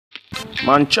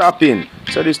Man chopping.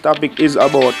 So this topic is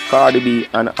about Cardib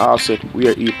and Halfset,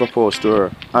 where he proposed to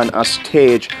her on a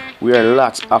stage where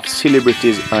lots of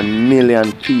celebrities and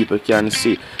million people can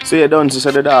see. So you don't see,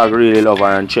 so the dog really love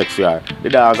her and check for her. The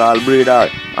dog all breed her,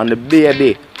 and the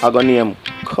baby I gonna name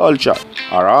Culture,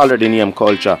 or already name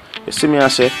Culture. You see me I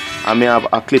say, I may have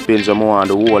a clippings of more on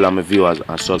the wall of my viewers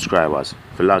and subscribers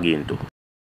to log into.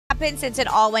 Since it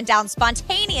all went down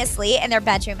spontaneously in their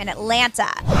bedroom in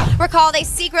Atlanta. Recall they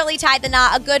secretly tied the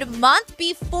knot a good month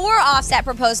before Halfset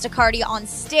proposed to Cardib on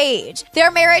stage.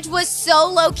 Their marriage was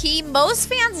so low-key, most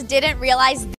fans didn't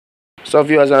realize. So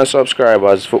viewers and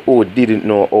subscribers, for who didn't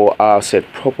know how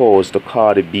Halfset proposed to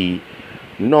Cardib,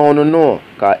 no,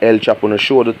 because El Chapo no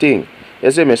show the thing.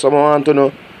 You see me, someone want to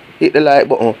know, hit the like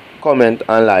button, comment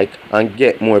and like, and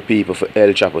get more people for El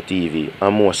Chapo TV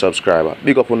and more subscribers.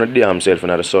 Big up on the damn self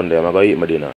another Sunday. I'm going to eat my dinner.